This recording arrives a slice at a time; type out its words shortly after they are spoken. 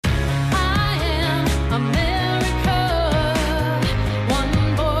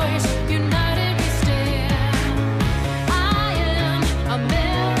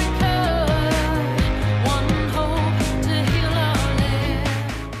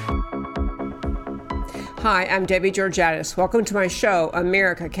Hi, I'm Debbie Georgatos. Welcome to my show,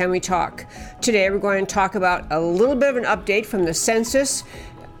 America, Can We Talk? Today we're going to talk about a little bit of an update from the Census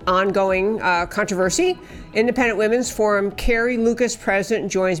ongoing controversy. Independent Women's Forum, Carrie, Lukas,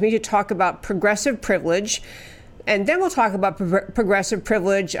 president, joins me to talk about progressive privilege. And then we'll talk about progressive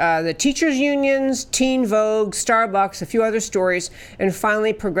privilege, the teachers' unions, Teen Vogue, Starbucks, a few other stories. And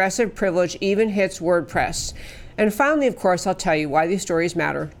finally, progressive privilege even hits WordPress. And finally, of course, I'll tell you why these stories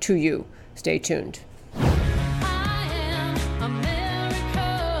matter to you. Stay tuned.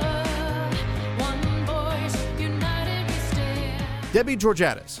 Debbie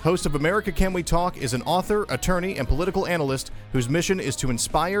Georgatos, host of America Can We Talk, is an author, attorney, and political analyst whose mission is to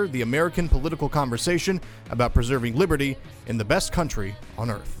inspire the American political conversation about preserving liberty in the best country on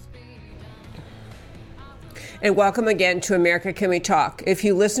earth. And welcome again to America Can We Talk. If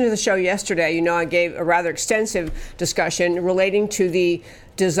you listened to the show yesterday, you know I gave a rather extensive discussion relating to the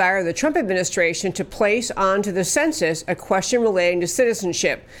desire of the Trump administration to place onto the census a question relating to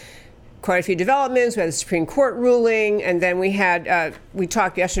citizenship. Quite a few developments. We had the Supreme Court ruling, and then we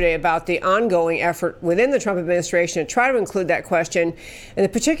talked yesterday about the ongoing effort within the Trump administration to try to include that question. And the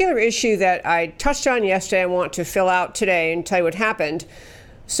particular issue that I touched on yesterday, I want to fill out today and tell you what happened.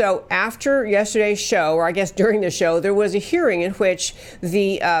 So after yesterday's show, or I guess during the show, there was a hearing in which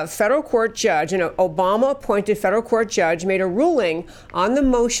the federal court judge, an Obama-appointed federal court judge, made a ruling on the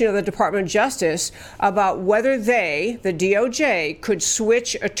motion of the Department of Justice about whether they, the DOJ, could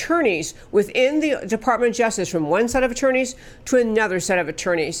switch attorneys within the Department of Justice from one set of attorneys to another set of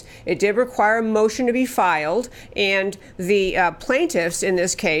attorneys. It did require a motion to be filed, and the plaintiffs in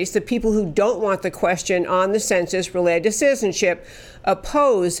this case, the people who don't want the question on the census related to citizenship,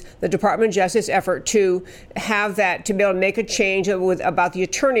 oppose the Department of Justice effort to have that, to be able to make a change about the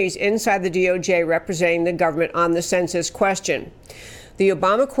attorneys inside the DOJ representing the government on the census question. The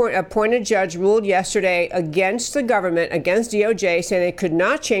Obama-appointed judge ruled yesterday against the government, against DOJ, saying they could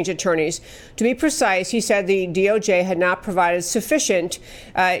not change attorneys. To be precise, he said the DOJ had not provided sufficient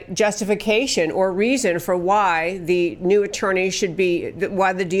justification or reason for why the new attorneys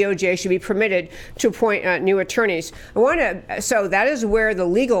why the DOJ should be permitted to appoint new attorneys. So that is where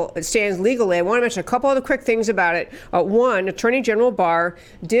it stands legally. I want to mention a couple other quick things about it. One, Attorney General Barr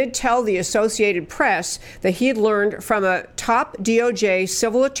did tell the Associated Press that he had learned from a top DOJ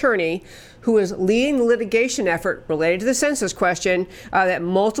civil attorney who was leading the litigation effort related to the census question that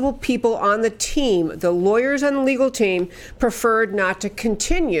multiple people on the team, the lawyers on the legal team, preferred not to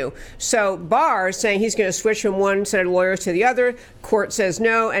continue. So Barr is saying he's going to switch from one set of lawyers to the other. Court says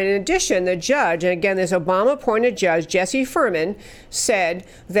no. And in addition, the judge, and again, this Obama-appointed judge, Jesse Furman, said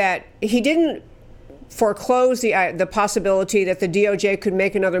that he didn't foreclose the possibility that the DOJ could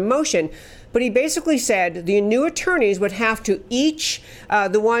make another motion. But he basically said the new attorneys would have to each,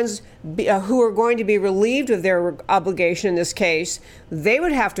 the ones who are going to be relieved of their obligation in this case, they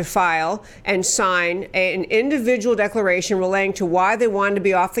would have to file and sign an individual declaration relating to why they wanted to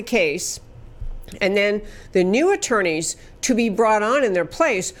be off the case. And then the new attorneys to be brought on in their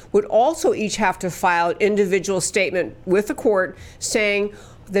place would also each have to file an individual statement with the court saying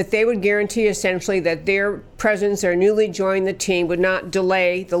that they would guarantee essentially that their presence, their newly joined the team, would not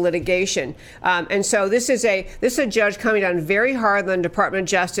delay the litigation. And so this is a judge coming down very hard on the Department of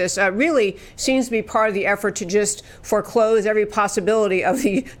Justice. Really seems to be part of the effort to just foreclose every possibility of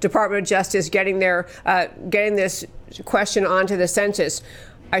the Department of Justice getting this question onto the census.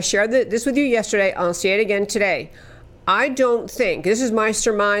 I shared this with you yesterday. I'll say it again today. I don't think, this is my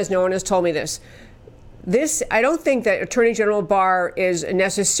surmise, no one has told me this, I don't think that Attorney General Barr is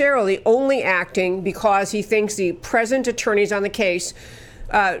necessarily only acting because he thinks the present attorneys on the case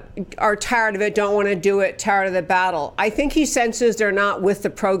are tired of it, don't want to do it, tired of the battle. I think he senses they're not with the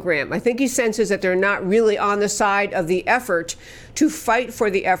program. I think he senses that they're not really on the side of the effort to fight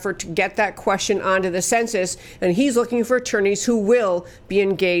for the effort to get that question onto the census, and he's looking for attorneys who will be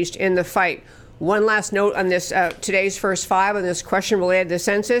engaged in the fight. One last note on this, today's first five on this question related to the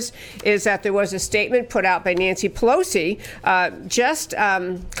census is that there was a statement put out by Nancy Pelosi just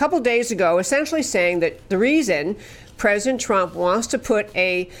a couple days ago, essentially saying that the reason President Trump wants to put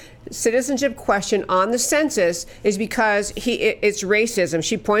a citizenship question on the census is because it's racism.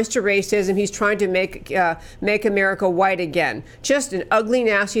 She points to racism. He's trying to make America white again. Just an ugly,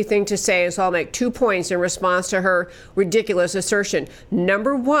 nasty thing to say. And so I'll make 2 points in response to her ridiculous assertion.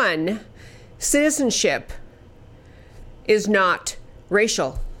 Number one, citizenship is not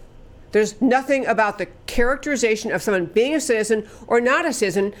racial. There's nothing about the characterization of someone being a citizen or not a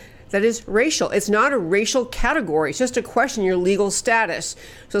citizen that is racial. It's not a racial category. It's just a question of your legal status.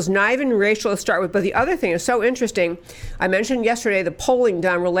 So it's not even racial to start with. But the other thing is so interesting. I mentioned yesterday the polling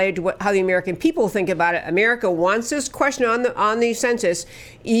done related to how the American people think about it. America wants this question on the census.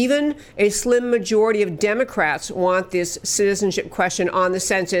 Even a slim majority of Democrats want this citizenship question on the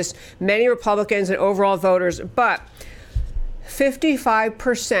census. Many Republicans and overall voters, but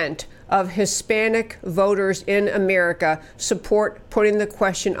 55% of Hispanic voters in America support putting the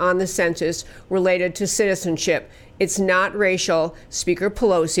question on the census related to citizenship. It's not racial, Speaker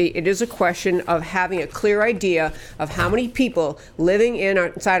Pelosi. It is a question of having a clear idea of how many people living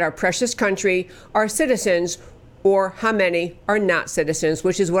inside our precious country are citizens, or how many are not citizens,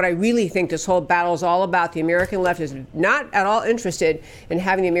 which is what I really think this whole battle is all about. The American left is not at all interested in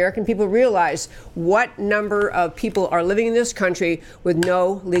having the American people realize what number of people are living in this country with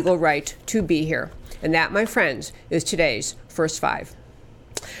no legal right to be here. And that, my friends, is today's First Five.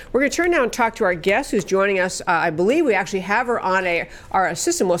 We're going to turn now and talk to our guest who's joining us. I believe we actually have her on our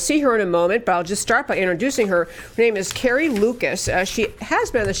system. We'll see her in a moment, but I'll just start by introducing her. Her name is Carrie Lukas. She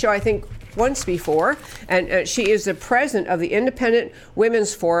has been on the show, I think, once before, and she is the president of the Independent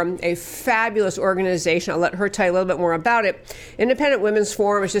Women's Forum, a fabulous organization. I'll let her tell you a little bit more about it. Independent Women's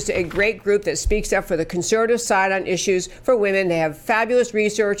Forum is just a great group that speaks up for the conservative side on issues for women. They have fabulous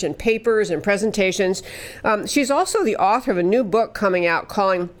research and papers and presentations. She's also the author of a new book coming out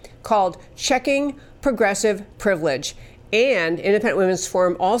called Checking Progressive Privilege. And Independent Women's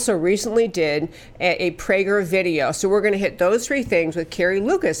Forum also recently did a Prager video. So we're going to hit those three things with Carrie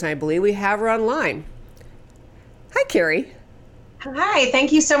Lukas. I believe we have her online. Hi, Carrie. Hi,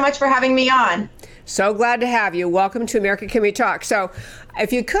 thank you so much for having me on. So glad to have you. Welcome to America Can We Talk. So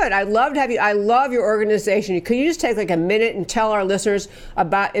if you could, I'd love to have you. I love your organization. Could you just take like a minute and tell our listeners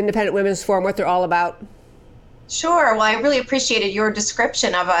about Independent Women's Forum, what they're all about? Sure. Well, I really appreciated your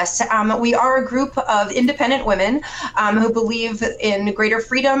description of us. We are a group of independent women who believe in greater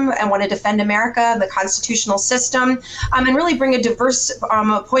freedom and want to defend America, the constitutional system, and really bring a diverse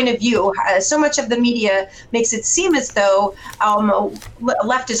point of view. So much of the media makes it seem as though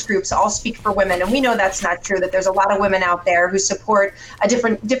leftist groups all speak for women, and we know that's not true, that there's a lot of women out there who support a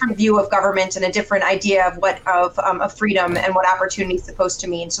different view of government and a different idea of freedom and what opportunity is supposed to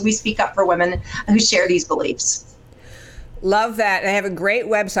mean. So we speak up for women who share these beliefs. Love that. I have a great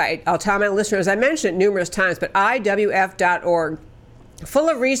website. I'll tell my listeners, I mentioned it numerous times, but IWF.org. Full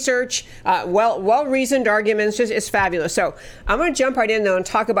of research, well-reasoned arguments. It's fabulous. So I'm going to jump right in, though, and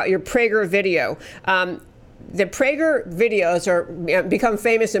talk about your Prager video. The Prager videos become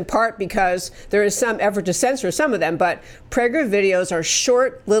famous in part because there is some effort to censor some of them, but Prager videos are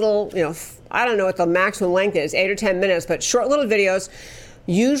short little, I don't know what the maximum length is, 8 or 10 minutes, but short little videos,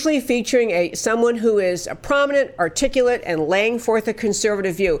 usually featuring someone who is prominent, articulate, and laying forth a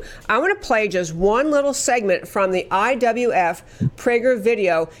conservative view. I want to play just one little segment from the IWF Prager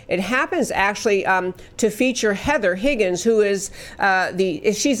video. It happens actually to feature Heather Higgins, who is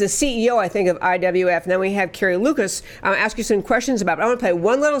she's the CEO, I think, of IWF. And then we have Carrie Lukas. I'll ask you some questions about it. I want to play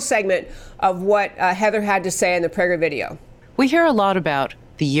one little segment of what Heather had to say in the Prager video. We hear a lot about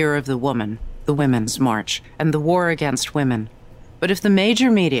the Year of the Woman, the Women's March, and the war against women. But if the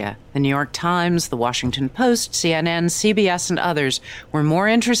major media, the New York Times, the Washington Post, CNN, CBS, and others, were more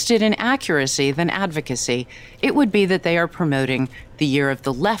interested in accuracy than advocacy, it would be that they are promoting the Year of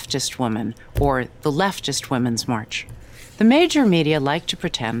the Leftist Woman, or the Leftist Women's March. The major media like to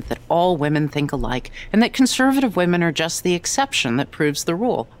pretend that all women think alike and that conservative women are just the exception that proves the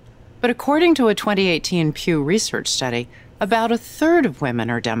rule. But according to a 2018 Pew Research study, about a third of women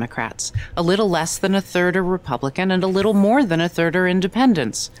are Democrats, a little less than a third are Republican, and a little more than a third are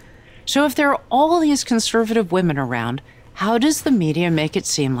independents. So if there are all these conservative women around, how does the media make it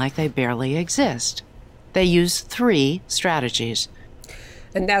seem like they barely exist? They use 3 strategies.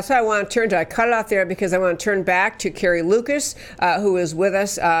 And that's what I want to turn to. I cut it off there because I want to turn back to Carrie Lukas, who is with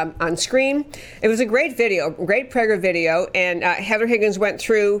us on screen. It was a great video, great Prager video, and Heather Higgins went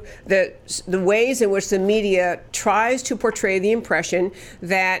through the ways in which the media tries to portray the impression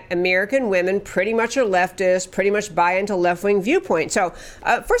that American women pretty much are leftist, pretty much buy into left-wing viewpoint. So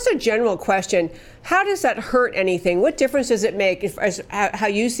first, a general question. How does that hurt anything? What difference does it make, how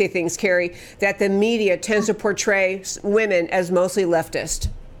you see things, Carrie, that the media tends to portray women as mostly leftist?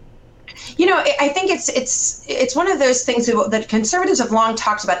 I think it's one of those things that conservatives have long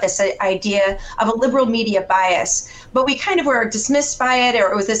talked about, this idea of a liberal media bias, but we kind of were dismissed by it,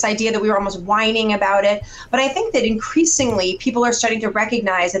 or it was this idea that we were almost whining about it. But I think that increasingly people are starting to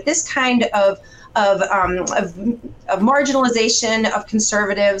recognize that this kind of of marginalization of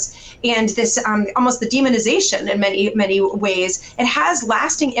conservatives, and this almost the demonization in many ways. It has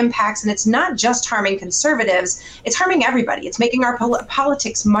lasting impacts, and it's not just harming conservatives, it's harming everybody. It's making our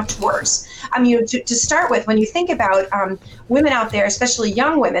politics much worse. To start with, when you think about women out there, especially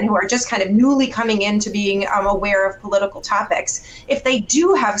young women who are just kind of newly coming into being aware of political topics, if they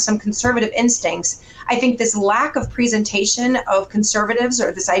do have some conservative instincts, I think this lack of presentation of conservatives,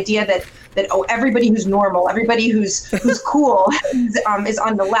 or this idea that everybody who's normal, everybody who's cool is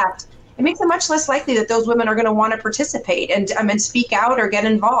on the left, it makes it much less likely that those women are going to want to participate and speak out or get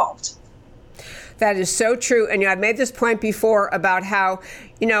involved. That is so true. And I've made this point before about how,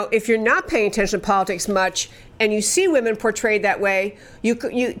 if you're not paying attention to politics much and you see women portrayed that way, you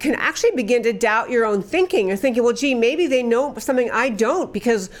can actually begin to doubt your own thinking. You're thinking, well, gee, maybe they know something I don't,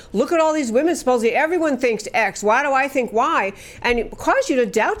 because look at all these women. Supposedly everyone thinks X. Why do I think Y? And it causes you to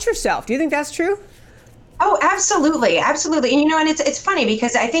doubt yourself. Do you think that's true? Oh, absolutely. Absolutely. And, it's funny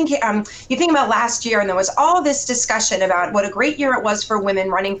because I think you think about last year, and there was all this discussion about what a great year it was for women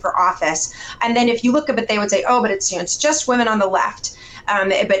running for office. And then if you look at it, they would say, oh, but it's just women on the left.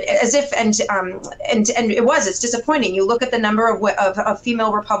 But as if, and it's disappointing. You look at the number of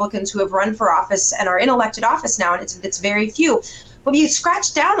female Republicans who have run for office and are in elected office now, and it's very few. But you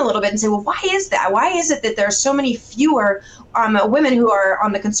scratch down a little bit and say, well, why is that? Why is it that there are so many fewer women who are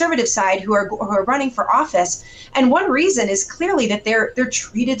on the conservative side who are running for office? And one reason is clearly that they're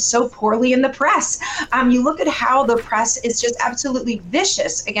treated so poorly in the press. You look at how the press is just absolutely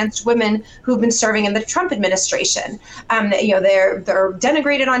vicious against women who've been serving in the Trump administration. They're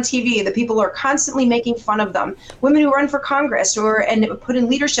denigrated on TV. The people are constantly making fun of them. Women who run for Congress or put in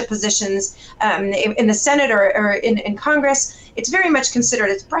leadership positions in the Senate or in Congress, it's very much considered,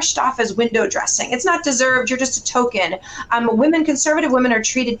 it's brushed off as window dressing. It's not deserved, you're just a token. Conservative women are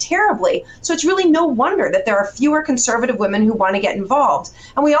treated terribly. So it's really no wonder that there are fewer conservative women who want to get involved.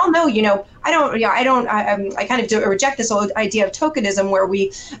 And we all know, I kind of reject this old idea of tokenism where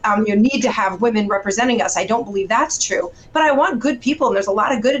we need to have women representing us. I don't believe that's true. But I want good people, and there's a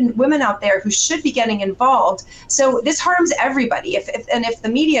lot of good women out there who should be getting involved. So this harms everybody. If the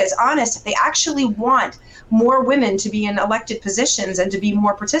media is honest, if they actually want more women to be in elected positions and to be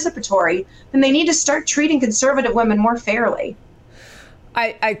more participatory, then they need to start treating conservative women more fairly.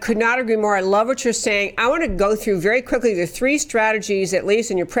 I could not agree more. I love what you're saying. I want to go through very quickly the three strategies, at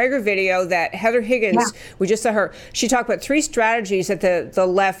least in your Prager video, that Heather Higgins, we just saw her, she talked about three strategies that the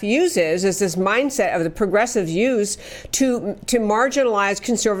left uses, is this mindset of the progressives use to marginalize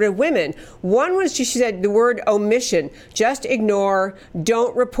conservative women. One was, she said, the word omission, just ignore,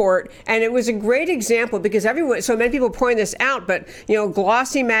 don't report. And it was a great example because so many people point this out, but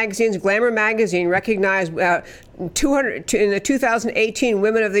glossy magazines, Glamour magazine recognized 200 in the 2018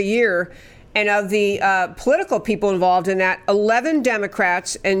 Women of the Year, and of the political people involved in that, 11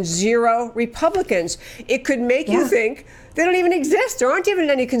 Democrats and 0 Republicans. It could make you think they don't even exist. There aren't even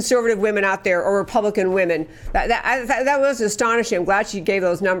any conservative women out there or Republican women. That was astonishing. I'm glad she gave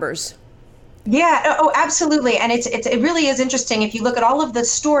those numbers. Yeah, oh, absolutely. And it really is interesting. If you look at all of the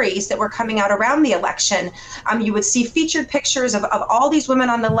stories that were coming out around the election, you would see featured pictures of all these women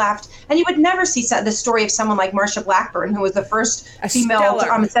on the left, and you would never see the story of someone like Marsha Blackburn, who was the first female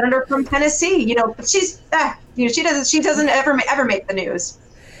senator from Tennessee. She doesn't ever make the news.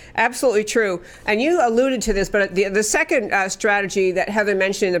 Absolutely true. And you alluded to this, but the second strategy that Heather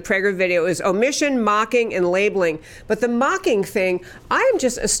mentioned in the Prager video is omission, mocking, and labeling. But the mocking thing, I am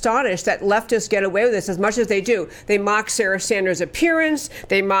just astonished that leftists get away with this as much as they do. They mock Sarah Sanders' appearance.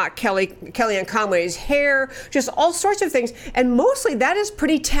 They mock Kellyanne Conway's hair, just all sorts of things. And mostly that is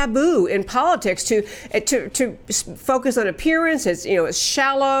pretty taboo in politics to focus on appearance. It's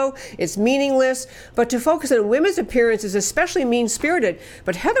shallow, it's meaningless. But to focus on women's appearance is especially mean-spirited.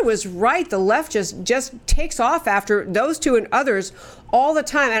 But Heather was right. The left just takes off after those two and others all the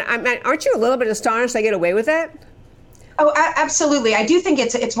time. And aren't you a little bit astonished they get away with that? Oh, absolutely. I do think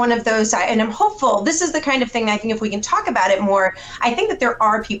it's one of those, and I'm hopeful. This is the kind of thing I think if we can talk about it more, I think that there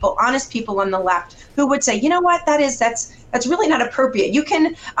are people, honest people on the left, who would say, you know what, that's really not appropriate. You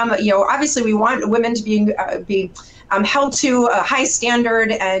can, obviously we want women to be held to a high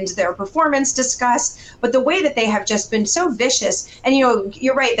standard and their performance discussed, but the way that they have just been so vicious, and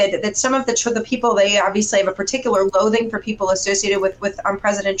you're right that some of the people, they obviously have a particular loathing for people associated with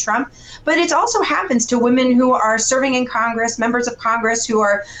President Trump, but it also happens to women who are serving in Congress, members of Congress who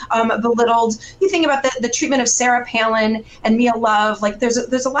are belittled. You think about the treatment of Sarah Palin and Mia Love, like there's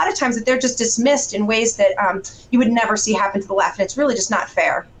a lot of times that they're just dismissed in ways that you would never see happen to the left, and it's really just not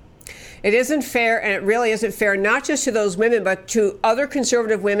fair. It isn't fair, and it really isn't fair, not just to those women, but to other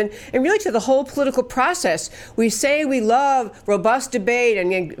conservative women, and really to the whole political process. We say we love robust debate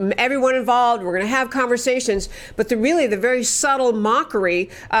and everyone involved, we're going to have conversations, but the very subtle mockery,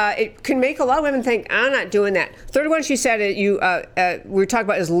 it can make a lot of women think, I'm not doing that. Third one she said, we were talking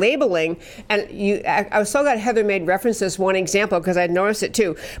about is labeling, and I was so glad Heather made reference to this one example because I'd noticed it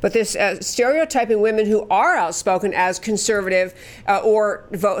too, but this stereotyping women who are outspoken as conservative or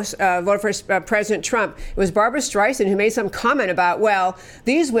voted for President Trump. It was Barbara Streisand who made some comment about, well,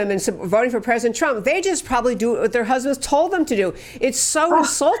 these women voting for President Trump, they just probably do what their husbands told them to do. It's so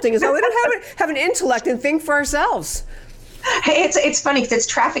insulting. As though we don't have an intellect and think for ourselves. It's funny because it's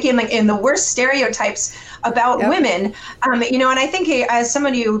trafficking in the worst stereotypes about women, and I think as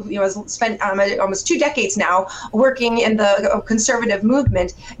somebody who has spent almost 2 decades now working in the conservative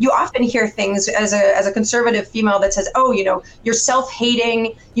movement, you often hear things as a conservative female that says, oh, you're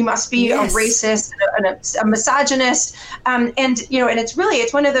self-hating, you must be a racist, a misogynist, and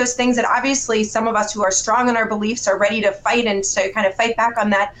it's one of those things that obviously some of us who are strong in our beliefs are ready to fight and to kind of fight back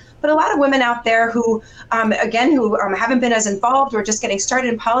on that. But a lot of women out there who haven't been as involved or just getting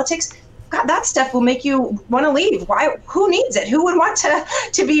started in politics, God, that stuff will make you want to leave. Why? Who needs it? Who would want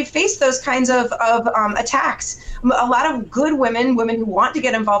to face those kinds of attacks? A lot of good women who want to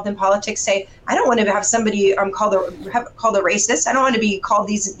get involved in politics say, I don't want to have somebody called a racist. I don't want to be called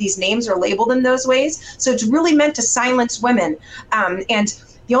these names or labeled in those ways. So it's really meant to silence women. And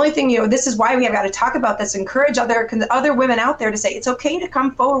the only thing, this is why we have got to talk about this, encourage other women out there to say, it's okay to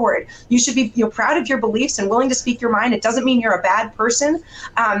come forward. You should be proud of your beliefs and willing to speak your mind. It doesn't mean you're a bad person.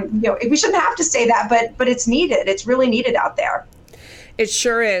 We shouldn't have to say that, but it's needed. It's really needed out there. It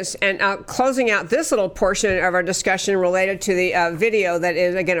sure is. And closing out this little portion of our discussion related to the video that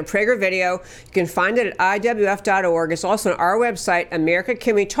is, again, a Prager video. You can find it at IWF.org. It's also on our website,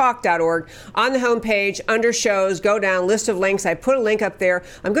 AmericaCanWeTalk.org. On the homepage, under shows, go down, list of links. I put a link up there.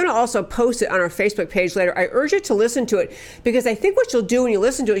 I'm going to also post it on our Facebook page later. I urge you to listen to it because I think what you'll do when you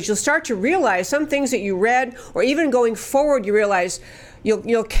listen to it is you'll start to realize some things that you read, or even going forward, you realize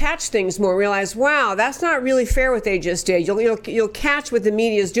you'll catch things more, realize, wow, that's not really fair what they just did. You'll catch what the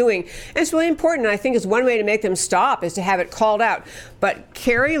media is doing. And it's really important. And I think it's one way to make them stop is to have it called out. But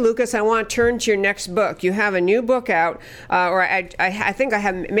Carrie, Lukas, I want to turn to your next book. You have a new book out, or I think I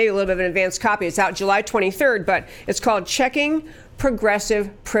have maybe a little bit of an advanced copy. It's out July 23rd, but it's called Checking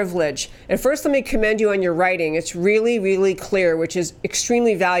Progressive Privilege. And first, let me commend you on your writing. It's really, really clear, which is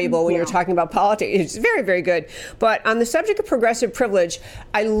extremely valuable when you're talking about politics. It's very, very good. But on the subject of progressive privilege,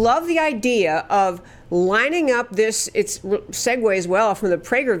 I love the idea of lining up this, it segues well from the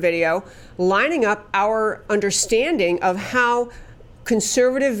Prager video, lining up our understanding of how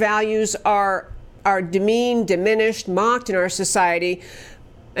conservative values are demeaned, diminished, mocked in our society.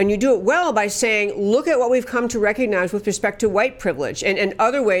 And you do it well by saying, look at what we've come to recognize with respect to white privilege and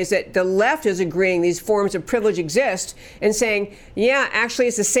other ways that the left is agreeing these forms of privilege exist, and saying, yeah, actually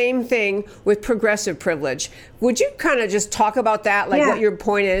it's the same thing with progressive privilege. Would you kind of just talk about that, what your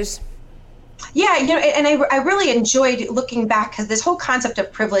point is? Yeah, and I really enjoyed looking back because this whole concept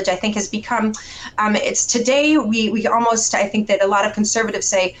of privilege, I think, has become, it's today we almost, I think that a lot of conservatives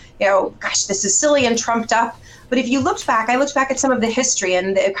say, gosh, this is silly and trumped up. But if you looked back, I looked back at some of the history,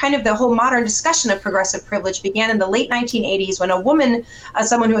 and the whole modern discussion of progressive privilege began in the late 1980s when a woman,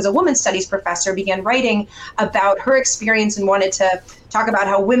 someone who was a women's studies professor, began writing about her experience and wanted to talk about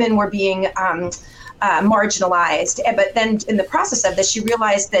how women were being marginalized. But then in the process of this, she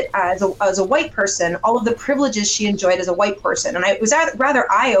realized that as a white person, all of the privileges she enjoyed as a white person. And it was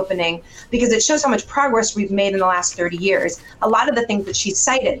rather eye-opening because it shows how much progress we've made in the last 30 years. A lot of the things that she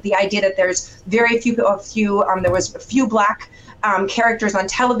cited, the idea that there's there was a few black characters on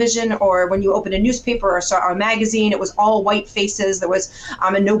television, or when you open a newspaper or saw a magazine, it was all white faces. There was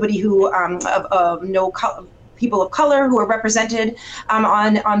nobody who people of color who are represented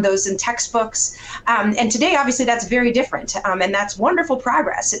on those in textbooks. And today, obviously, that's very different, and that's wonderful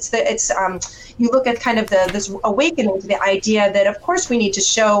progress. You look at kind of this awakening to the idea that, of course, we need to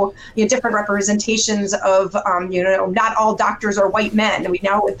show different representations of not all doctors are white men. We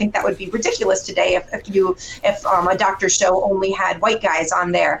now would think that would be ridiculous today if a doctor's show only had white guys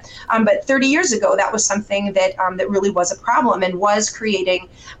on there. But 30 years ago, that was something that really was a problem and was creating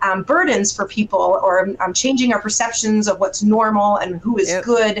burdens for people, or changing our perceptions of what's normal and who is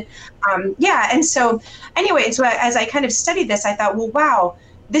good. And so anyway, so as I kind of studied this, I thought, well, wow,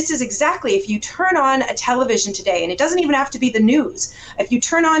 this is exactly, if you turn on a television today, and it doesn't even have to be the news, if you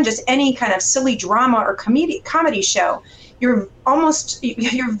turn on just any kind of silly drama or comedy show, you're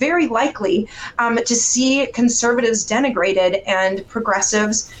very likely to see conservatives denigrated and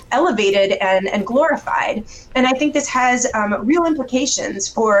progressives elevated and glorified. And I think this has real implications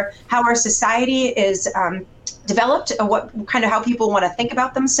for how our society is developed, how people want to think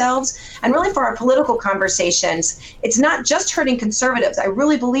about themselves, and really for our political conversations. It's not just hurting conservatives. I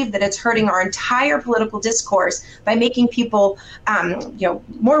really believe that it's hurting our entire political discourse by making people,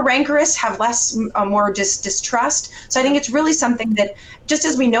 more rancorous, have less, more distrust. So I think it's really something that, just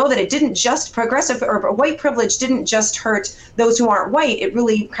as we know that it didn't just progressive or white privilege didn't just hurt those who aren't white, it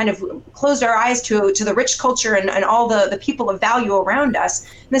really kind of closed our eyes to the rich culture and all the people of value around us.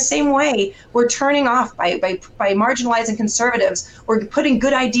 In the same way, we're turning off by marginalizing conservatives. We're putting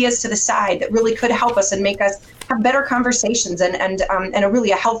good ideas to the side that really could help us and make us have better conversations and a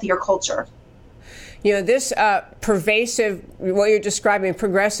really a healthier culture. This pervasive, what you're describing,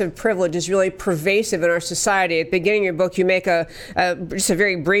 progressive privilege is really pervasive in our society. At the beginning of your book, you make just a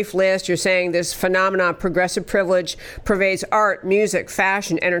very brief list. You're saying this phenomenon, progressive privilege, pervades art, music,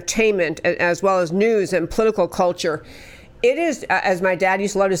 fashion, entertainment, as well as news and political culture. It is, as my dad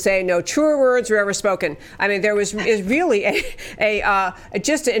used to love to say, no truer words were ever spoken. I mean, there is really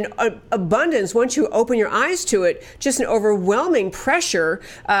just an abundance, once you open your eyes to it, just an overwhelming pressure,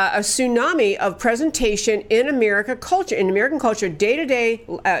 a tsunami of presentation in American culture, day to day,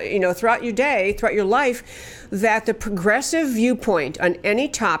 throughout your life, that the progressive viewpoint on any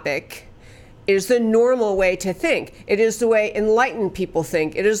topic is the normal way to think. It is the way enlightened people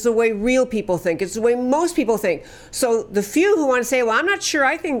think. It is the way real people think. It's the way most people think. So the few who want to say, well, I'm not sure,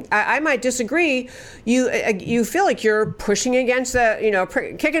 I think I might disagree, you feel like you're pushing against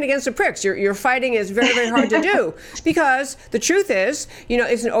kicking against the pricks. Your fighting is very, very hard to do, because the truth is,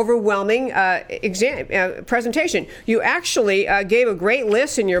 it's an overwhelming presentation. You actually gave a great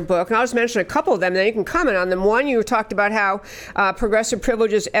list in your book, and I'll just mention a couple of them, then you can comment on them. One, you talked about how progressive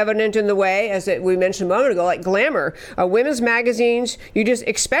privilege is evident in the way, as we mentioned a moment ago, like glamour. Women's magazines, you just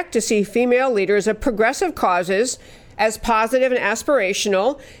expect to see female leaders of progressive causes as positive and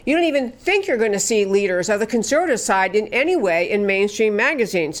aspirational. You don't even think you're going to see leaders of the conservative side in any way in mainstream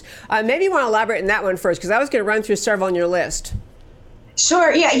magazines. Maybe you want to elaborate on that one first, because I was going to run through several on your list.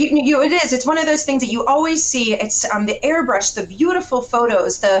 Sure. Yeah, it is. It's one of those things that you always see. It's the airbrush, the beautiful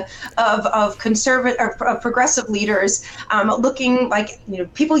photos, of progressive leaders looking like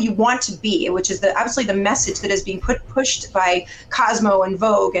people you want to be, which is absolutely the message that is being pushed by Cosmo and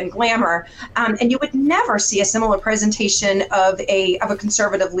Vogue and Glamour. And you would never see a similar presentation of a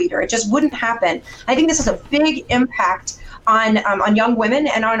conservative leader. It just wouldn't happen. I think this has a big impact on young women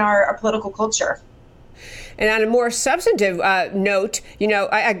and on our political culture. And on a more substantive note,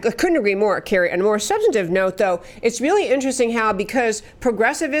 I couldn't agree more, Carrie. On a more substantive note, though, it's really interesting how, because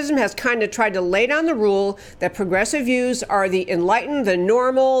progressivism has kind of tried to lay down the rule that progressive views are the enlightened, the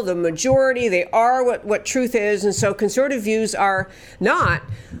normal, the majority, they are what truth is, and so conservative views are not.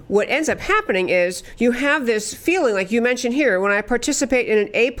 What ends up happening is you have this feeling, like you mentioned here, when I participate in an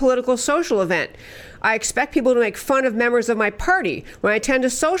apolitical social event, I expect people to make fun of members of my party. When I attend a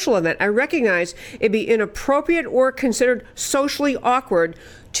social event, I recognize it'd be inappropriate or considered socially awkward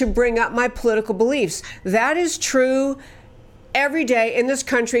to bring up my political beliefs. That is true every day in this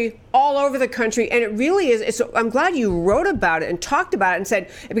country, all over the country, and it really is. I'm glad you wrote about it and talked about it and said,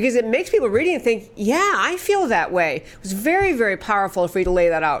 because it makes people reading and think, yeah, I feel that way. It was very, very powerful for you to lay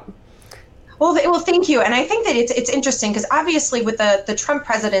that out. Well, thank you. And I think that it's interesting because obviously with the Trump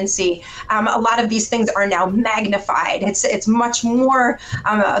presidency, a lot of these things are now magnified. It's much more,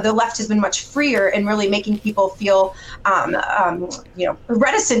 the left has been much freer in really making people feel,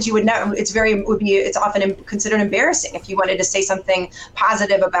 reticent. You would know it's often considered embarrassing if you wanted to say something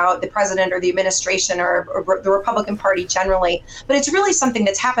positive about the president or the administration or the Republican Party generally. But it's really something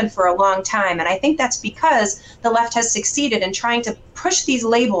that's happened for a long time. And I think that's because the left has succeeded in trying to push these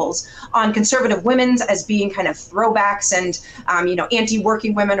labels on conservative women as being kind of throwbacks and,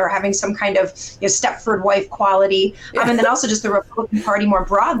 anti-working women or having some kind of Stepford wife quality. And then also just the Republican Party more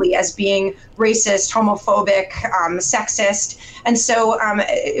broadly as being racist, homophobic, sexist. And so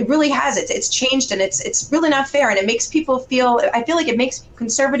it really has. It's changed, and it's really not fair. And it makes people feel, I feel like it makes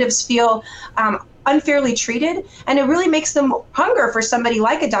conservatives feel unfairly treated. And it really makes them hunger for somebody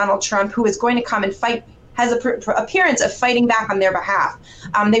like a Donald Trump who is going to come and fight, has an appearance of fighting back on their behalf.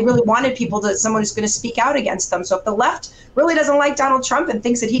 They really wanted someone who's going to speak out against them. So if the left really doesn't like Donald Trump and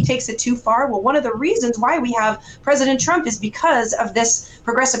thinks that he takes it too far, well, one of the reasons why we have President Trump is because of this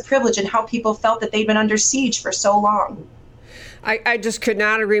progressive privilege and how people felt that they'd been under siege for so long. I just could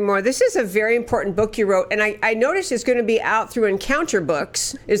not agree more. This is a very important book you wrote, and I noticed it's going to be out through Encounter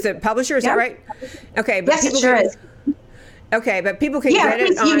Books. Is the publisher, is that right? Okay. But yes, it sure is. Okay, but people can get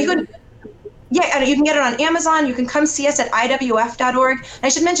it on... Yeah, and you can get it on Amazon. You can come see us at iwf.org. And I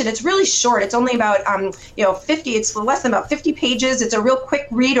should mention, it's really short. It's only about, 50, it's less than about 50 pages. It's a real quick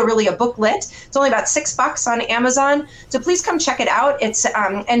read, or really a booklet. It's only about $6 on Amazon. So please come check it out. It's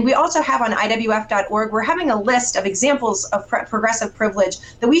and we also have on iwf.org, we're having a list of examples of progressive privilege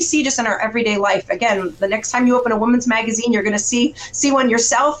that we see just in our everyday life. Again, the next time you open a women's magazine, you're going to see one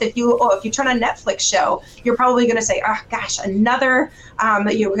yourself. If you turn on a Netflix show, you're probably going to say, oh gosh, another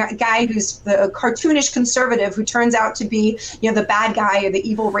guy who's the cartoonish conservative who turns out to be, the bad guy or the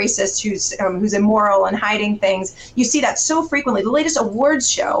evil racist who's immoral and hiding things. You see that so frequently. The latest awards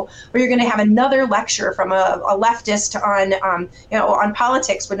show, where you're going to have another lecture from a leftist on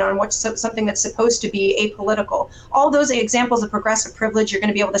politics, but on what's something that's supposed to be apolitical. All those examples of progressive privilege you're going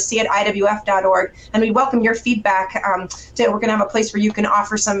to be able to see at iwf.org, and we welcome your feedback. We're going to have a place where you can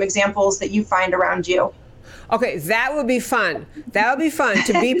offer some examples that you find around you. Okay, that would be fun. That would be fun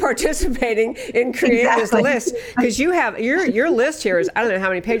to be participating in creating this list, because you have your list here is, I don't know how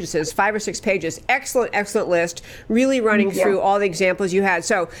many pages it is, 5 or 6 pages. Excellent list, really running through all the examples you had.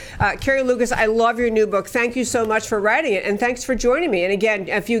 So, Carrie Lukas, I love your new book. Thank you so much for writing it, and thanks for joining me. And again,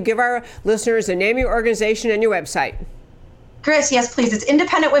 if you give our listeners the name of your organization and your website. Chris, yes, please. It's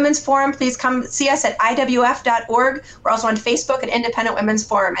Independent Women's Forum. Please come see us at iwf.org. We're also on Facebook at Independent Women's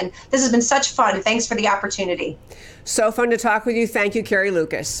Forum. And this has been such fun. Thanks for the opportunity. So fun to talk with you. Thank you, Carrie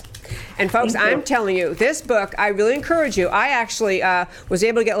Lukas. And folks, I'm telling you, this book, I really encourage you. I actually was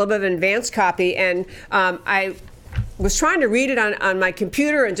able to get a little bit of an advanced copy, and I was trying to read it on my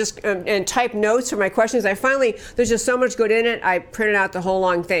computer and just and type notes for my questions. There's just so much good in it, I printed out the whole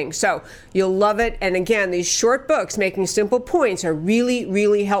long thing. So you'll love it. And again, these short books making simple points are really,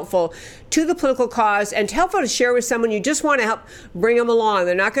 really helpful to the political cause, and helpful to share with someone you just want to help bring them along.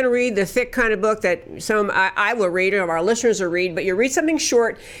 They're not going to read the thick kind of book that I will read, or our listeners will read, but you read something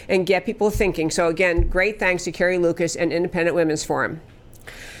short and get people thinking. So again, great thanks to Carrie Lukas and Independent Women's Forum.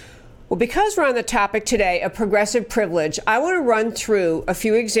 Well, because we're on the topic today of progressive privilege, I want to run through a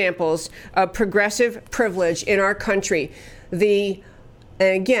few examples of progressive privilege in our country. And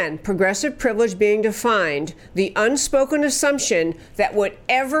again, progressive privilege being defined, the unspoken assumption that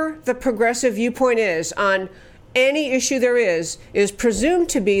whatever the progressive viewpoint is on any issue there is presumed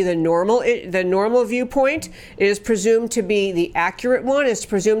to be the normal viewpoint, is presumed to be the accurate one, is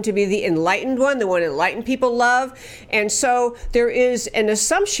presumed to be the enlightened one, the one enlightened people love. And so there is an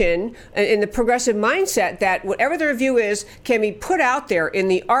assumption in the progressive mindset that whatever their view is can be put out there in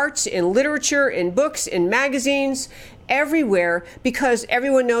the arts, in literature, in books, in magazines, everywhere, because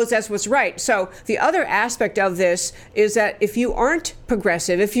everyone knows that's what's right. So the other aspect of this is that if you aren't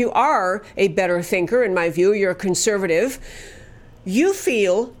progressive, if you are a better thinker, in my view, you're a conservative, you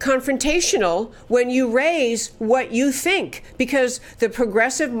feel confrontational when you raise what you think, because the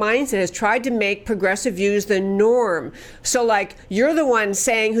progressive mindset has tried to make progressive views the norm. So like, you're the one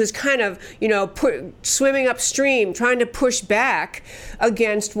saying who's kind of, swimming upstream, trying to push back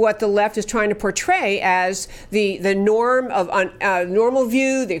against what the left is trying to portray as the norm of normal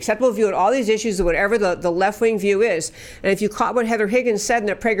view, the acceptable view on all these issues, or whatever the left-wing view is. And if you caught what Heather Higgins said in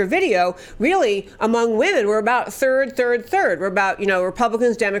that Prager video, really, among women, we're about third. We're about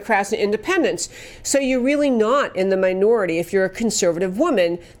Republicans, Democrats, and independents. So you're really not in the minority if you're a conservative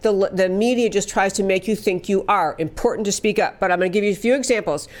woman. The media just tries to make you think you are. Important to speak up. But I'm going to give you a few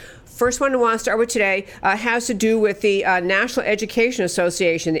examples. First one I want to start with today has to do with the National Education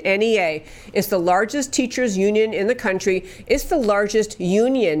Association, the NEA. It's the largest teachers union in the country. It's the largest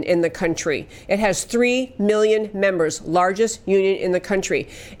union in the country. It has 3 million members, largest union in the country.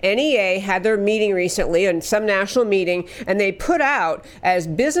 NEA had their meeting recently, and some national meeting, and they put out as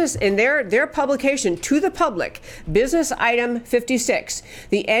business in their publication to the public, Business Item 56.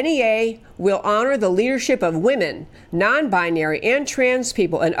 The NEA will honor the leadership of women, non-binary, and trans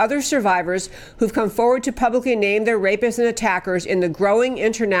people, and other survivors who've come forward to publicly name their rapists and attackers in the growing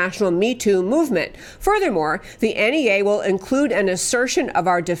international Me Too movement. Furthermore, the NEA will include an assertion of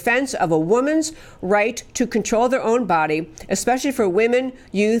our defense of a woman's right to control their own body, especially for women,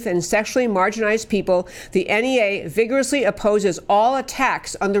 youth, and sexually marginalized people. The NEA vigorously opposes all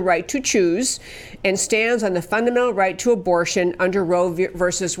attacks on the right to choose and stands on the fundamental right to abortion under Roe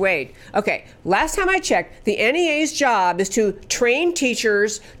versus Wade. Okay, last time I checked, the NEA's job is to train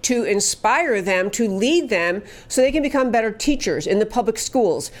teachers, to inspire them, to lead them so they can become better teachers in the public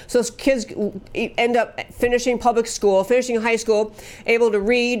schools. So those kids end up finishing public school, finishing high school, able to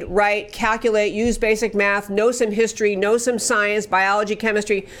read, write, calculate, use basic math, know some history, know some science, biology,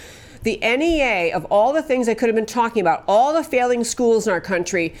 chemistry. The NEA, of all the things they could have been talking about, all the failing schools in our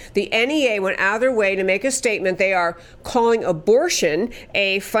country, the NEA went out of their way to make a statement. They are calling abortion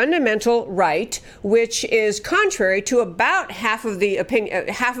a fundamental right, which is contrary to about half of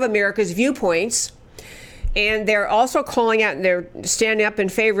America's viewpoints. And they're also calling out, they're standing up in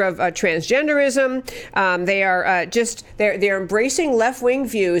favor of transgenderism. They are they're embracing left-wing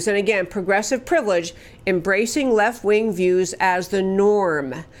views. And again, progressive privilege, embracing left-wing views as the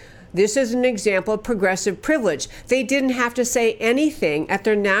norm. This is an example of progressive privilege. They didn't have to say anything at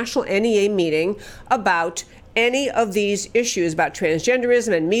their national NEA meeting about any of these issues about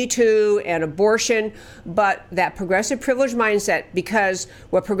transgenderism and Me Too and abortion, but that progressive privilege mindset, because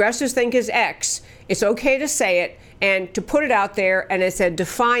what progressives think is X, it's okay to say it and to put it out there, and it's a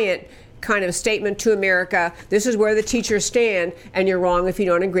defiant kind of statement to America. This is where the teachers stand, and you're wrong if you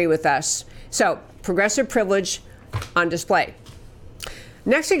don't agree with us. So, progressive privilege on display.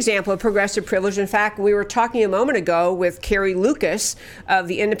 Next example of progressive privilege, in fact, we were talking a moment ago with Carrie Lukas of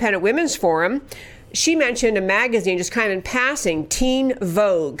the Independent Women's Forum. She mentioned a magazine, just kind of in passing, Teen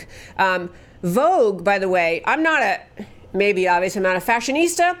Vogue. Vogue, by the way, I'm not a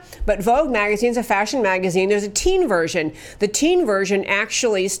fashionista, but Vogue magazine is a fashion magazine. There's a teen version. The teen version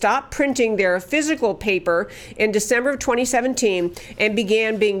actually stopped printing their physical paper in December of 2017 and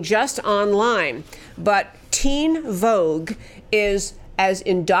began being just online. But Teen Vogue is as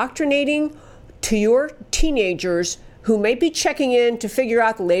indoctrinating to your teenagers who may be checking in to figure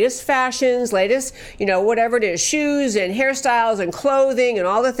out the latest fashions, latest, whatever it is, shoes and hairstyles and clothing and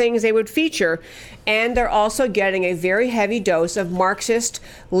all the things they would feature. And they're also getting a very heavy dose of Marxist,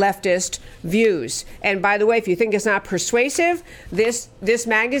 leftist views. And by the way, if you think it's not persuasive, this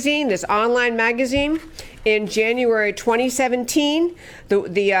magazine, this online magazine, in January 2017,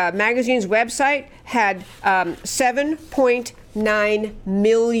 the magazine's website had 7.9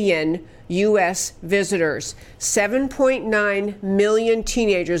 million U.S. visitors, 7.9 million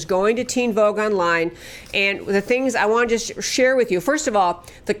teenagers going to Teen Vogue online. And the things I want to just share with you, first of all,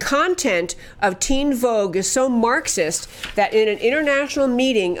 the content of Teen Vogue is so Marxist that in an international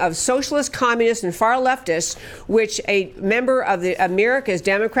meeting of socialist, communists, and far leftists, which a member of the America's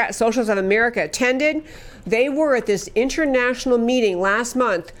Democrat Socialists of America attended, they were at this international meeting last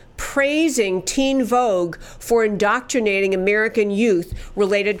month praising Teen Vogue for indoctrinating American youth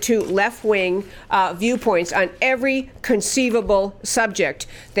related to left-wing viewpoints on every conceivable subject.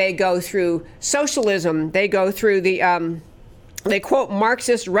 They go through socialism. They go through they quote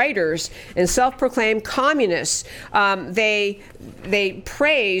Marxist writers and self-proclaimed communists. They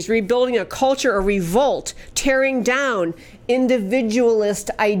praise rebuilding a culture of revolt, tearing down individualist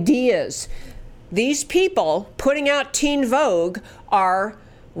ideas. These people putting out Teen Vogue are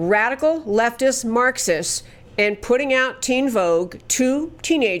radical leftist Marxists and putting out Teen Vogue to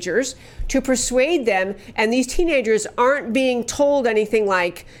teenagers to persuade them. And these teenagers aren't being told anything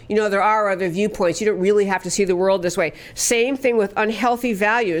like, there are other viewpoints. You don't really have to see the world this way. Same thing with unhealthy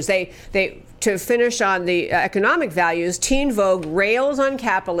values. To finish on the economic values, Teen Vogue rails on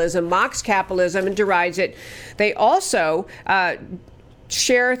capitalism, mocks capitalism, and derides it. They also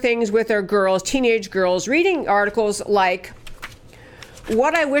share things with their girls, teenage girls, reading articles like,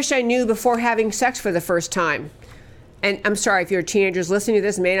 "What I wish I knew before having sex for the first time." And I'm sorry if you're teenagers listening to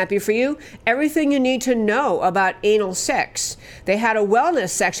this, it may not be for you. Everything you need to know about anal sex. They had a wellness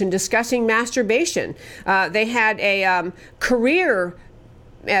section discussing masturbation. They had a career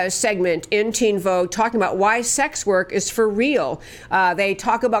segment in Teen Vogue talking about why sex work is for real. They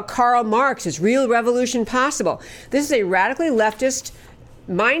talk about Karl Marx, is real revolution possible? This is a radically leftist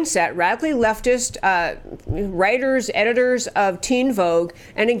mindset, radically leftist writers, editors of Teen Vogue,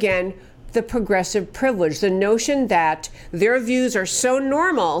 and again, the progressive privilege, the notion that their views are so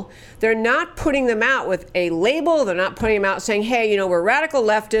normal, they're not putting them out with a label, they're not putting them out saying, hey, we're radical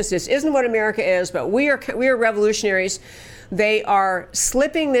leftists, this isn't what America is, but we are revolutionaries. They are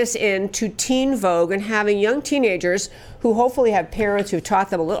slipping this into Teen Vogue and having young teenagers who hopefully have parents who've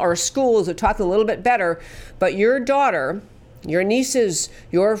taught them a little, or schools who've taught them a little bit better, but your daughter, your nieces,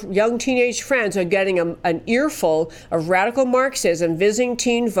 your young teenage friends are getting an earful of radical Marxism visiting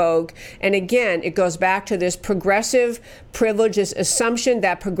Teen Vogue. And again, it goes back to this progressive privilege, this assumption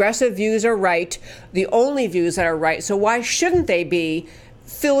that progressive views are right, the only views that are right. So why shouldn't they be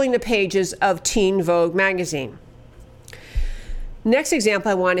filling the pages of Teen Vogue magazine? Next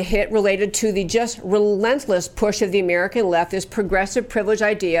example I want to hit related to the just relentless push of the American left, this progressive privilege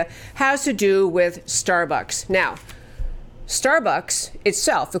idea, has to do with Starbucks. Now, Starbucks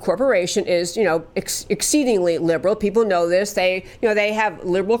itself, the corporation, is, exceedingly liberal. People know this. They have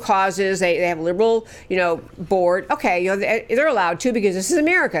liberal causes. They have liberal, board. Okay, they're allowed to because this is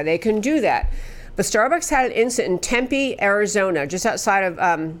America. They can do that. But Starbucks had an incident in Tempe, Arizona, just outside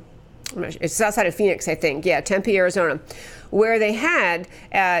of, it's outside of Phoenix, I think. Yeah, Tempe, Arizona, where they had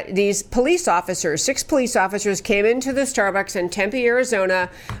these police officers, 6 police officers came into the Starbucks in Tempe, Arizona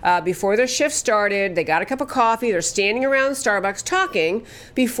before their shift started. They got a cup of coffee. They're standing around Starbucks talking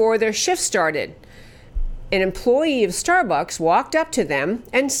before their shift started. An employee of Starbucks walked up to them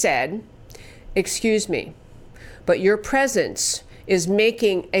and said, "Excuse me, but your presence is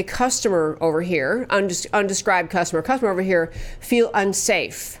making a customer over here, undescribed customer over here, feel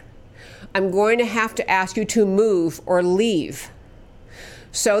unsafe. I'm going to have to ask you to move or leave."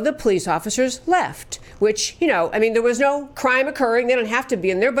 So the police officers left, which, there was no crime occurring. They don't have to be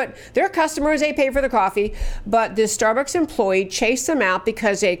in there, but they're customers. They pay for the coffee. But this Starbucks employee chased them out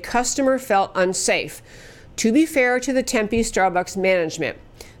because a customer felt unsafe. To be fair to the Tempe Starbucks management,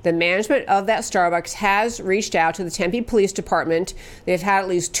 the management of that Starbucks has reached out to the Tempe Police Department. They've had at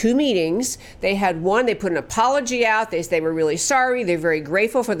least 2 meetings. They had one, they put an apology out. They were really sorry. They're very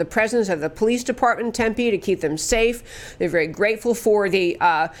grateful for the presence of the police department in Tempe to keep them safe. They're very grateful for the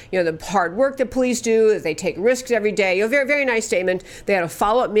hard work the police do. They take risks every day. Very, very nice statement. They had a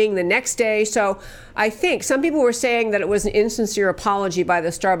follow-up meeting the next day. So I think some people were saying that it was an insincere apology by the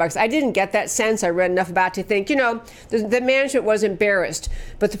Starbucks. I didn't get that sense. I read enough about it to think, the management was embarrassed.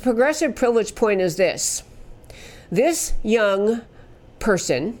 But the progressive privilege point is this. This young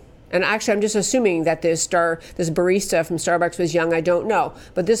person, and actually I'm just assuming that this barista from Starbucks was young, I don't know.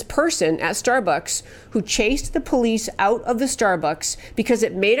 But this person at Starbucks who chased the police out of the Starbucks because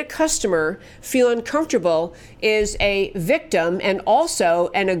it made a customer feel uncomfortable is a victim and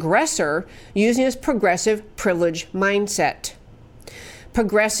also an aggressor using this progressive privilege mindset.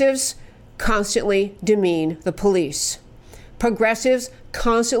 Progressives constantly demean the police. Progressives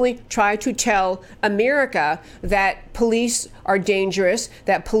constantly try to tell America that police are dangerous,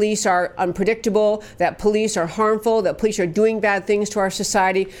 that police are unpredictable, that police are harmful, that police are doing bad things to our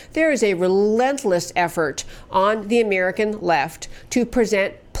society. There is a relentless effort on the American left to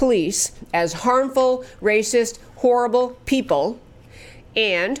present police as harmful, racist, horrible people.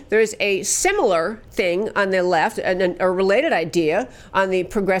 And there's a similar thing on the left, a related idea on the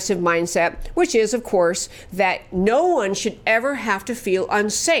progressive mindset, which is, of course, that no one should ever have to feel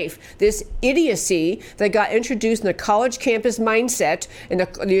unsafe. This idiocy that got introduced in the college campus mindset in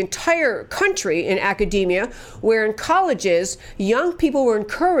the entire country in academia, where in colleges, young people were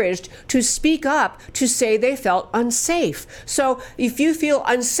encouraged to speak up to say they felt unsafe. So if you feel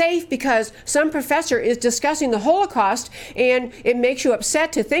unsafe because some professor is discussing the Holocaust and it makes you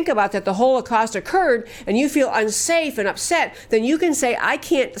upset to think about that the Holocaust occurred and you feel unsafe and upset, then you can say, I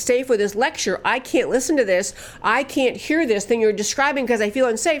can't stay for this lecture. I can't listen to this. I can't hear this thing you're describing because I feel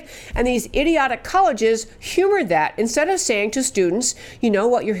unsafe. And these idiotic colleges humored that instead of saying to students, you know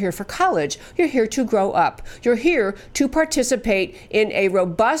what, you're here for college. You're here to grow up. You're here to participate in a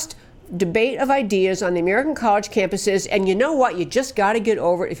robust debate of ideas on the American college campuses. And you know what, you just got to get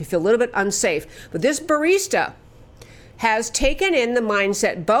over it if you feel a little bit unsafe. But this barista has taken in the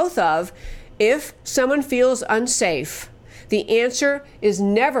mindset both of, if someone feels unsafe, the answer is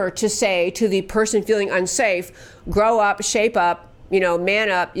never to say to the person feeling unsafe, grow up, shape up,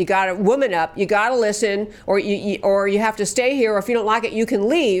 man up, you gotta woman up, you gotta listen, or you have to stay here, or if you don't like it, you can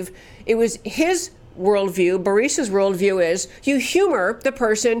leave. It was his worldview, Barista's worldview is you humor the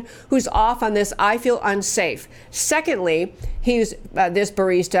person who's off on this, I feel unsafe. Secondly, this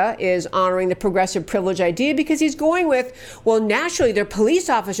barista is honoring the progressive privilege idea because he's going with, well, naturally, they're police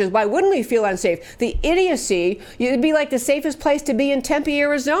officers. Why wouldn't we feel unsafe? The idiocy, it'd be like the safest place to be in Tempe,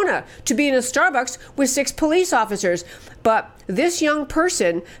 Arizona, to be in a Starbucks with 6 police officers. But this young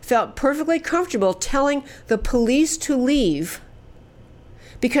person felt perfectly comfortable telling the police to leave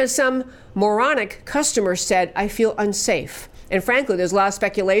because some moronic customer said, I feel unsafe. And frankly, there's a lot of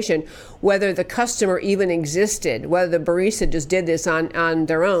speculation whether the customer even existed, whether the barista just did this on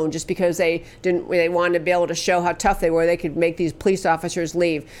their own just because they wanted to be able to show how tough they were. They could make these police officers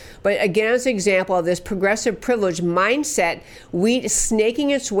leave. But again, it's an example of this progressive privilege mindset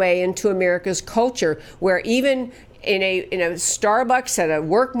snaking its way into America's culture, where even in a Starbucks at a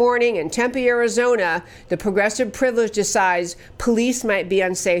work morning in Tempe, Arizona, the progressive privilege decides police might be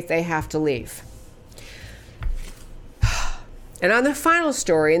unsafe, they have to leave. And on the final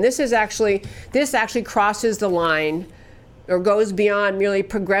story, and this actually crosses the line or goes beyond merely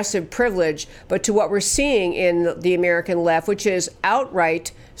progressive privilege, but to what we're seeing in the American left, which is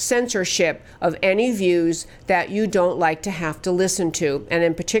outright censorship of any views that you don't like to have to listen to. And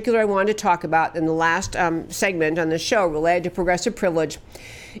in particular, I wanted to talk about in the last segment on the show related to progressive privilege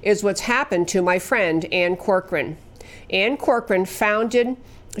is what's happened to my friend Ann Corcoran. Ann Corcoran founded,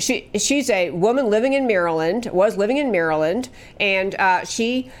 she's a woman living in Maryland, was living in Maryland, and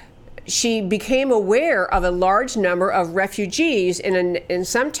she became aware of a large number of refugees in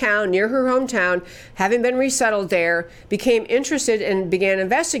some town near her hometown, having been resettled there, became interested and began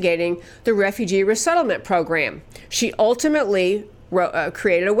investigating the refugee resettlement program. She ultimately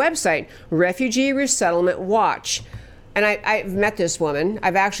created a website, Refugee Resettlement Watch. And I've met this woman.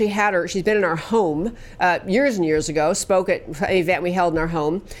 I've actually had her. She's been in our home years and years ago, spoke at an event we held in our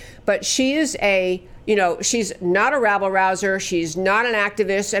home. But she is she's not a rabble-rouser. She's not an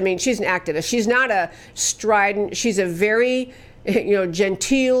activist. I mean, she's an activist. She's not a strident. She's a very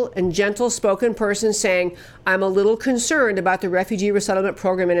genteel and gentle-spoken person saying, I'm a little concerned about the refugee resettlement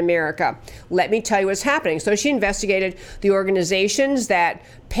program in America. Let me tell you what's happening. So she investigated the organizations that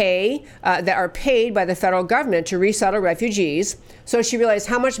are paid by the federal government to resettle refugees. So she realized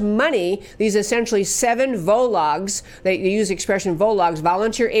how much money these essentially 7 vologs, they use the expression vologs,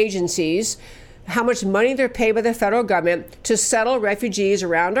 volunteer agencies, how much money they're paid by the federal government to settle refugees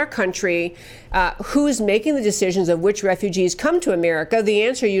around our country. Who's making the decisions of which refugees come to America? The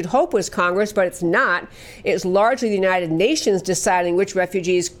answer you'd hope was Congress, but it's not. It's largely the United Nations deciding which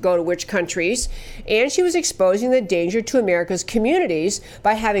refugees go to which countries. And she was exposing the danger to America's communities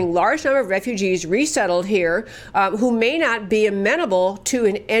by having large number of refugees resettled here who may not be amenable to,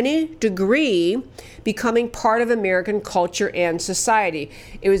 in any degree, becoming part of American culture and society.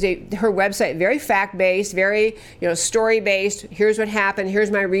 It was her website, very fact-based, very story-based. Here's what happened. Here's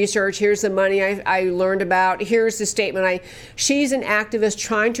my research. Here's the money I learned about. Here's the statement. She's an activist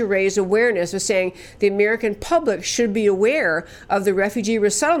trying to raise awareness of saying the American public should be aware of the refugee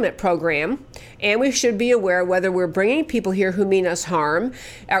resettlement program, and we should be aware whether we're bringing people here who mean us harm.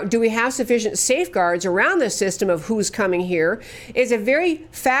 Do we have sufficient safeguards around the system of who's coming here? It's a very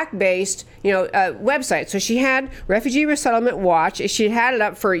fact-based website. So she had Refugee Resettlement Watch. She had it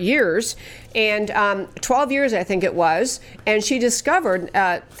up for years, and 12 years, I think it was. And she discovered,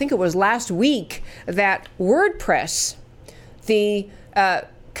 I think it was last week, that WordPress, many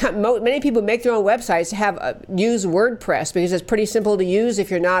people make their own websites, use WordPress because it's pretty simple to use if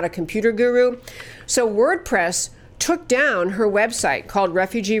you're not a computer guru. So WordPress took down her website called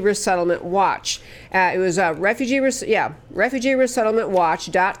Refugee Resettlement Watch. It was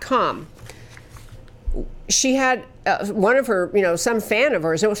refugeeresettlementwatch.com. She had one of her, some fan of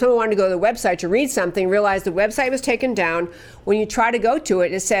hers, someone wanted to go to the website to read something, realized the website was taken down. When you try to go to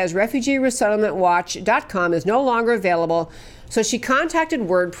it, it says refugeeresettlementwatch.com is no longer available. So she contacted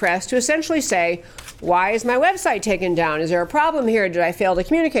WordPress to essentially say, why is my website taken down? Is there a problem here? Did I fail to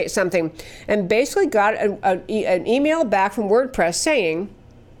communicate something? And basically got an email back from WordPress saying,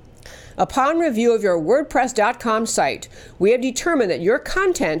 upon review of your WordPress.com site, we have determined that your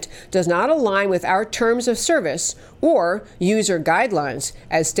content does not align with our terms of service or user guidelines.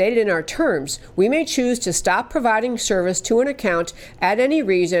 As stated in our terms, we may choose to stop providing service to an account at any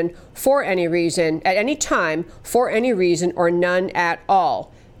reason, for any reason, at any time, for any reason, or none at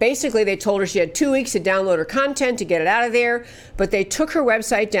all. Basically, they told her she had 2 weeks to download her content to get it out of there, but they took her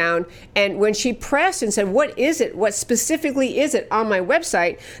website down. And when she pressed and said, what is it? What specifically is it on my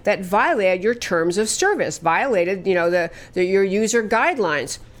website that violated your terms of service, violated, your user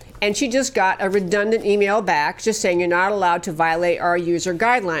guidelines? And she just got a redundant email back just saying you're not allowed to violate our user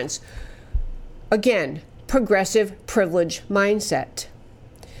guidelines. Again, progressive privilege mindset.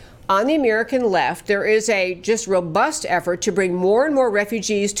 On the American left, there is a just robust effort to bring more and more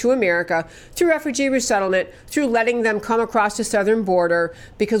refugees to America through refugee resettlement, through letting them come across the southern border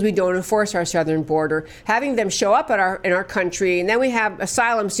because we don't enforce our southern border, having them show up in our country, and then we have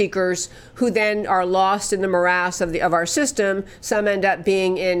asylum seekers who then are lost in the morass of our system. Some end up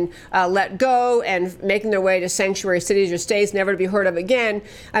being let go and making their way to sanctuary cities or states, never to be heard of again.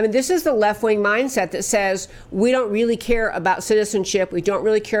 I mean, this is the left-wing mindset that says we don't really care about citizenship, we don't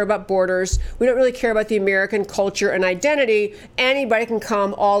really care about borders, we don't really care about the American culture and identity. Anybody can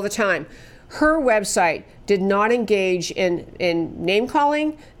come all the time. Her website did not engage in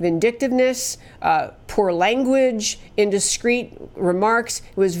name-calling, vindictiveness, poor language, indiscreet remarks.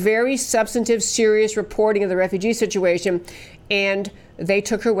 It was very substantive, serious reporting of the refugee situation. And they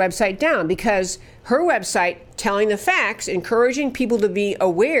took her website down because her website telling the facts, encouraging people to be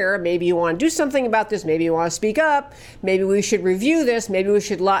aware, maybe you want to do something about this, maybe you want to speak up, maybe we should review this, maybe we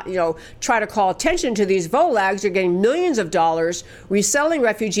should try to call attention to these volags. They're getting millions of dollars resettling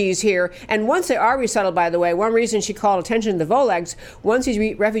refugees here. And once they are resettled, by the way, one reason she called attention to the volags, once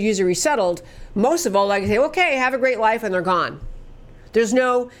these refugees are resettled, most of the volags say, okay, have a great life, and they're gone. There's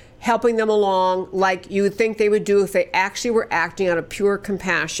no helping them along like you would think they would do if they actually were acting out of pure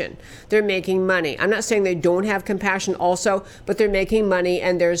compassion. They're making money. I'm not saying they don't have compassion also, but they're making money,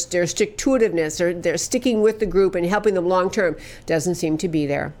 and there's stick-to-itiveness. They're sticking with the group and helping them long term. Doesn't seem to be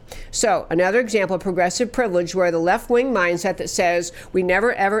there. So another example of progressive privilege, where the left-wing mindset that says we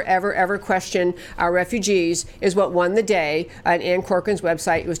never, ever, ever, ever question our refugees is what won the day. And Ann Corcoran's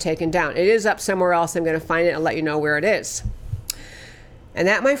website was taken down. It is up somewhere else. I'm going to find it and let you know where it is. And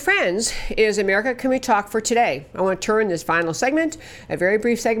that, my friends, is America Can We Talk for today. I want to turn this final segment, a very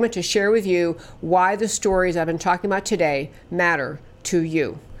brief segment, to share with you why the stories I've been talking about today matter to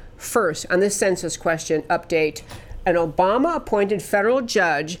you. First, on this census question update, an Obama-appointed federal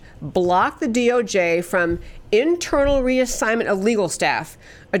judge blocked the DOJ from internal reassignment of legal staff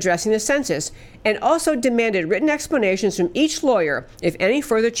addressing the census, and also demanded written explanations from each lawyer if any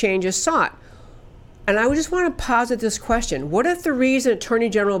further change is sought. And I just want to posit this question. What if the reason Attorney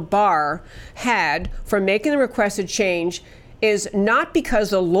General Barr had for making the requested change is not because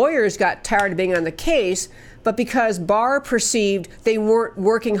the lawyers got tired of being on the case, but because Barr perceived they weren't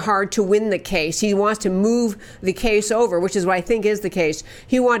working hard to win the case? He wants to move the case over, which is what I think is the case.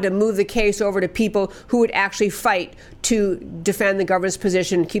 He wanted to move the case over to people who would actually fight to defend the government's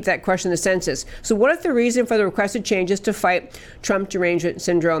position and keep that question in the census. So what if the reason for the requested change is to fight Trump derangement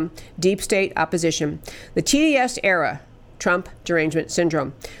syndrome, deep state opposition? The TDS era, Trump derangement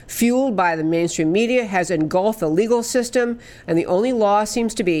syndrome, fueled by the mainstream media, has engulfed the legal system, and the only law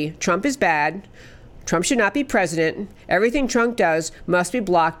seems to be Trump is bad, Trump should not be president, everything Trump does must be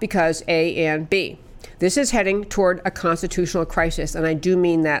blocked because A and B. This is heading toward a constitutional crisis, and I do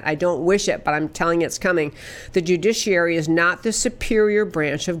mean that. I don't wish it, but I'm telling you it's coming. The judiciary is not the superior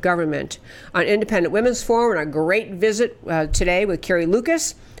branch of government. On Independent Women's Forum, on a great visit today with Carrie,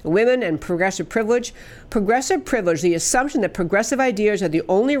 Lukas, Women and Progressive Privilege. Progressive privilege, the assumption that progressive ideas are the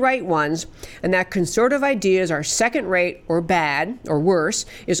only right ones and that conservative ideas are second-rate or bad or worse,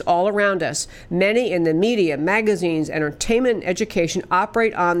 is all around us. Many in the media, magazines, entertainment, and education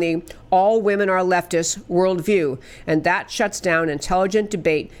operate on the all women are leftists worldview, and that shuts down intelligent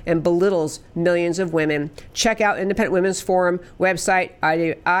debate and belittles millions of women. Check out Independent Women's Forum website,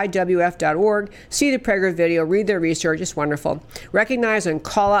 IWF.org. See the Prager video, read their research. It's wonderful. Recognize and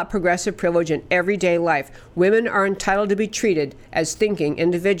call out progressive privilege in everyday life. Women are entitled to be treated as thinking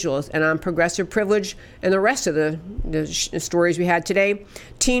individuals. And on progressive privilege and the rest of the stories we had today,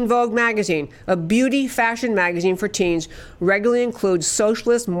 Teen Vogue magazine, a beauty fashion magazine for teens, regularly includes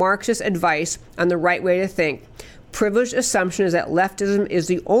socialist Marxist advice on the right way to think. Privileged assumption is that leftism is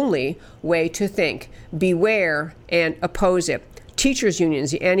the only way to think. Beware and oppose it. Teachers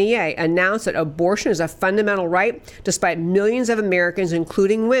unions, the NEA, announced that abortion is a fundamental right, despite millions of Americans,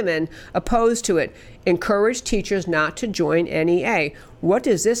 including women, opposed to it. Encourage teachers not to join NEA. What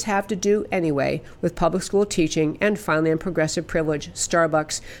does this have to do anyway with public school teaching? And finally, on progressive privilege,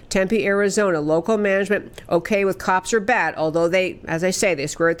 Starbucks, Tempe, Arizona, local management okay with cops are bad, although they, as I say, they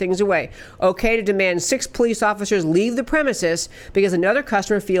squared things away. Okay to demand 6 police officers leave the premises because another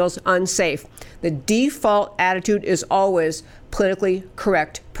customer feels unsafe. The default attitude is always politically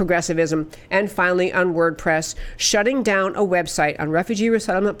correct progressivism. And finally, on WordPress, shutting down a website on refugee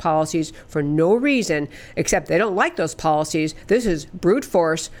resettlement policies for no reason except they don't like those policies. This is brute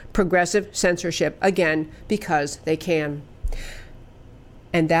force progressive censorship, again, because they can.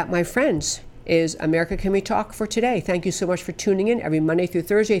 And that, my friends, is America Can We Talk for today. Thank you so much for tuning in every Monday through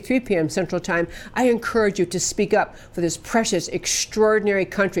Thursday, 3 p.m. Central Time. I encourage you to speak up for this precious, extraordinary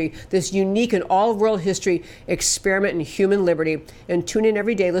country, this unique in all of world history experiment in human liberty. And tune in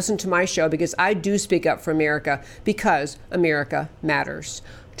every day, listen to my show, because I do speak up for America, because America matters.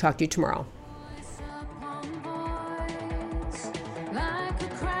 Talk to you tomorrow.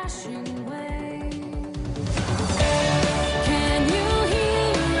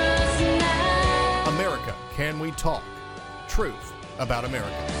 Can we talk? Truth about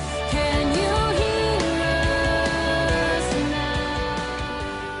America. Can you hear?